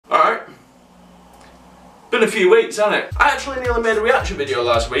been a few weeks, hasn't it? I actually nearly made a reaction video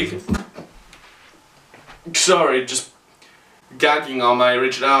last week. Sorry, just gagging on my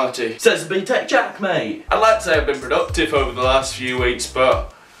originality. Says the B-Tech Jack, mate. I'd like to say I've been productive over the last few weeks,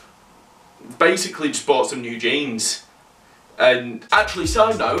 but basically just bought some new jeans. And actually,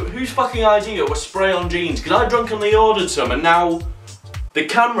 side note, whose fucking idea was spray on jeans? Because I drunkenly ordered some and now the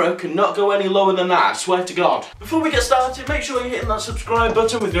camera cannot go any lower than that, I swear to God. Before we get started, make sure you're hitting that subscribe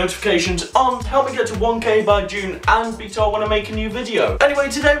button with notifications on to help me get to 1K by June and be told when I make a new video. Anyway,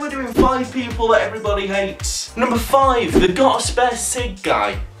 today we're doing 5 people that everybody hates. Number 5, the got a spare cig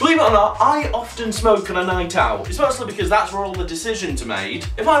guy. Believe it or not, I often smoke on a night out. It's mostly because that's where all the decisions are made.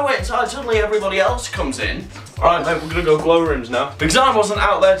 If I wait inside, suddenly everybody else comes in. Alright mate, we're gonna go glow rooms now. Because I wasn't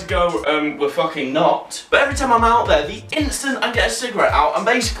out there to go, we're fucking not. But every time I'm out there, the instant I get a cigarette out, I'm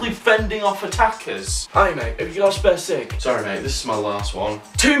basically fending off attackers. Hi mate, have you got a spare cig? Sorry mate, this is my last one.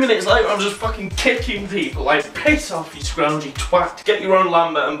 2 minutes later, I'm just fucking kicking people. Like, piss off you scroungy twat. Get your own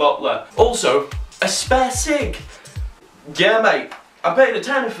Lambert and Bottler. Also, a spare cig. Yeah mate, I paid a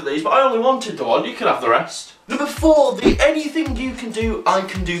tenner for these, but I only wanted the one, you can have the rest. Number 4, the anything you can do, I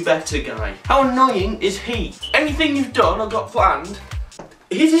can do better guy. How annoying is he? Anything you've done or got planned,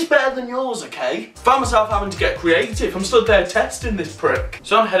 his is better than yours, okay? Found myself having to get creative. I'm stood there testing this prick.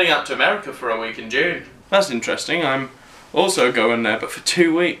 So I'm heading out to America for a week in June. That's interesting. I'm also going there, but for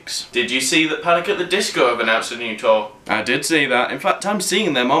 2 weeks. Did you see that Panic at the Disco have announced a new tour? I did see that. In fact, I'm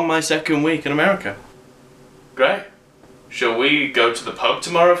seeing them on my 2nd week in America. Great. Shall we go to the pub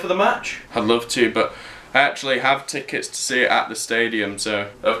tomorrow for the match? I'd love to, but I actually have tickets to see it at the stadium, so...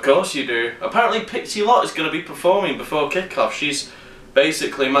 Of course you do. Apparently Pixie Lott is going to be performing before kickoff. She's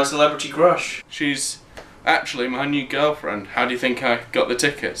basically my celebrity crush. She's actually my new girlfriend. How do you think I got the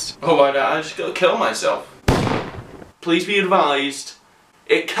tickets? Oh, why not? I just got to kill myself. Please be advised,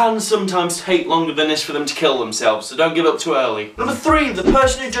 it can sometimes take longer than this for them to kill themselves, so don't give up too early. Number 3, the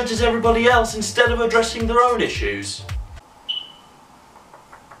person who judges everybody else instead of addressing their own issues.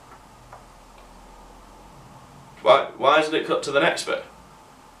 Why isn't it cut to the next bit?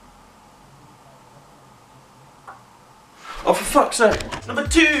 Oh, for fuck's sake. Number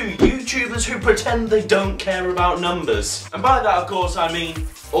 2, YouTubers who pretend they don't care about numbers. And by that, of course, I mean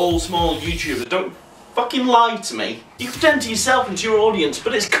all small YouTubers. Don't fucking lie to me. You can pretend to yourself and to your audience,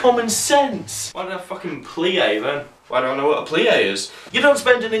 but it's common sense. Why did I fucking plie then? Why don't I know what a plie is? You don't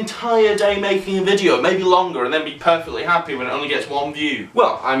spend an entire day making a video, maybe longer, and then be perfectly happy when it only gets 1 view.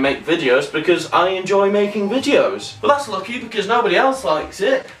 Well, I make videos because I enjoy making videos. But that's lucky because nobody else likes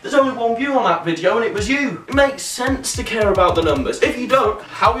it. There's only 1 view on that video and it was you. It makes sense to care about the numbers. If you don't,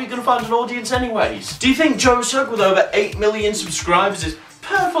 how are you going to find an audience anyways? Do you think Joe Sugg with over 8 million subscribers is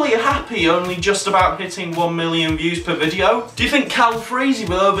perfectly happy only just about hitting 1 million views per video? Do you think Cal Freezy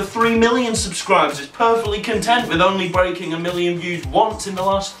with over 3 million subscribers is perfectly content with only breaking 1 million views once in the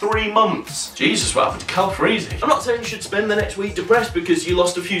last 3 months? Jesus, what happened to Cal Freezy? I'm not saying you should spend the next week depressed because you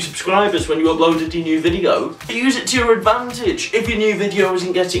lost a few subscribers when you uploaded your new video. But use it to your advantage. If your new video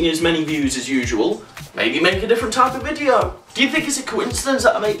isn't getting as many views as usual, maybe make a different type of video. Do you think it's a coincidence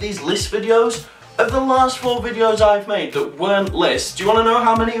that I make these list videos? Of the last 4 videos I've made that weren't lists, do you want to know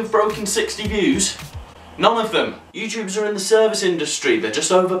how many have broken 60 views? None of them. YouTubers are in the service industry, they're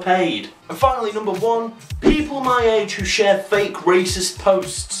just overpaid. And finally, number 1, people my age who share fake racist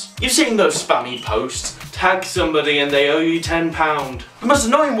posts. You've seen those spammy posts. Tag somebody and they owe you £10. The most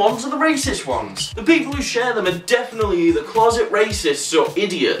annoying ones are the racist ones. The people who share them are definitely either closet racists or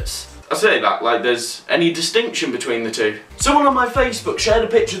idiots. I say that like there's any distinction between the two. Someone on my Facebook shared a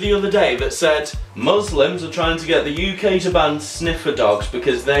picture the other day that said, Muslims are trying to get the UK to ban sniffer dogs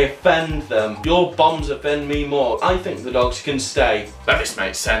because they offend them. Your bombs offend me more. I think the dogs can stay. Now this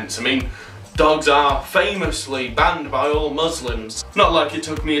makes sense. I mean, dogs are famously banned by all Muslims. Not like it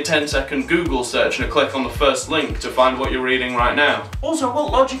took me a 10-second Google search and a click on the first link to find what you're reading right now. Also,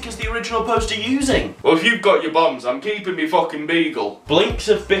 what logic is the original poster using? Well, if you've got your bombs, I'm keeping me fucking beagle. Blinks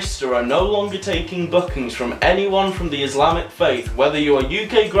of Bicester are no longer taking bookings from anyone from the Islamic faith, whether you are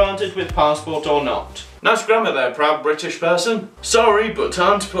UK granted with passport or not. Nice grammar there, proud British person. Sorry, but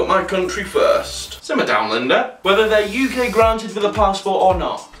time to put my country first. Simmer down, Linda. Whether they're UK granted with a passport or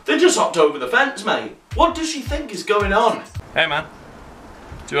not. They just hopped over the fence, mate. What does she think is going on? Hey, man.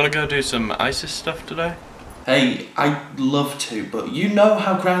 Do you want to go do some ISIS stuff today? Hey, I'd love to, but you know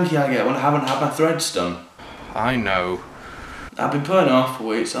how cranky I get when I haven't had my threads done. I know. I've been putting it off for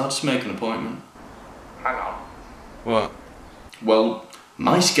weeks, so I'll just make an appointment. Hang on. What? Well,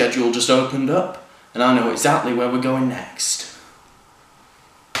 my schedule just opened up, and I know exactly where we're going next.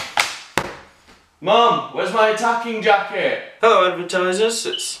 Mum, where's my attacking jacket? Hello advertisers,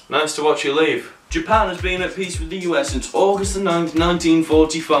 it's nice to watch you leave. Japan has been at peace with the US since August the 9th,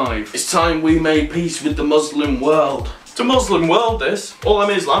 1945. It's time we made peace with the Muslim world. It's a Muslim world, this. All them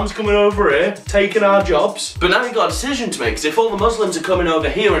Islams coming over here, taking our jobs. But now you've got a decision to make, because if all the Muslims are coming over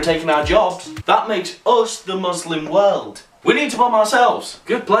here and taking our jobs, that makes us the Muslim world. We need to bomb ourselves.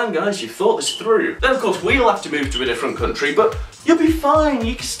 Good plan, guys, you've thought this through. Then, of course, we'll have to move to a different country, but you'll be fine.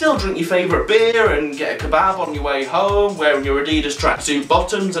 You can still drink your favourite beer and get a kebab on your way home, wearing your Adidas tracksuit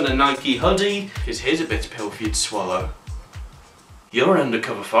bottoms and a Nike hoodie. Because here's a bit of pill for you to swallow. You're an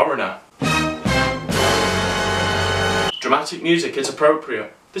undercover foreigner. Dramatic music is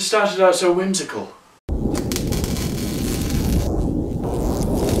appropriate. This started out so whimsical.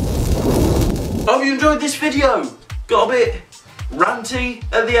 Hope you enjoyed this video. Got a bit ranty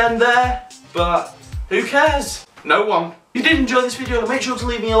at the end there, but who cares? No one. If you did enjoy this video, then make sure to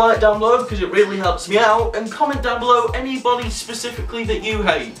leave me a like down below because it really helps me out, and comment down below anybody specifically that you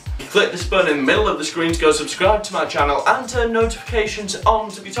hate. You click this button in the middle of the screen to go subscribe to my channel and turn notifications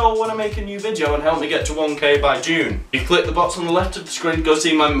on to be told when I make a new video and help me get to 1K by June. You click the box on the left of the screen to go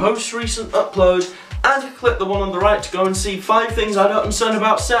see my most recent upload, and you click the one on the right to go and see 5 things I don't understand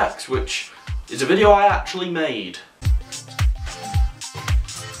about sex, which is a video I actually made.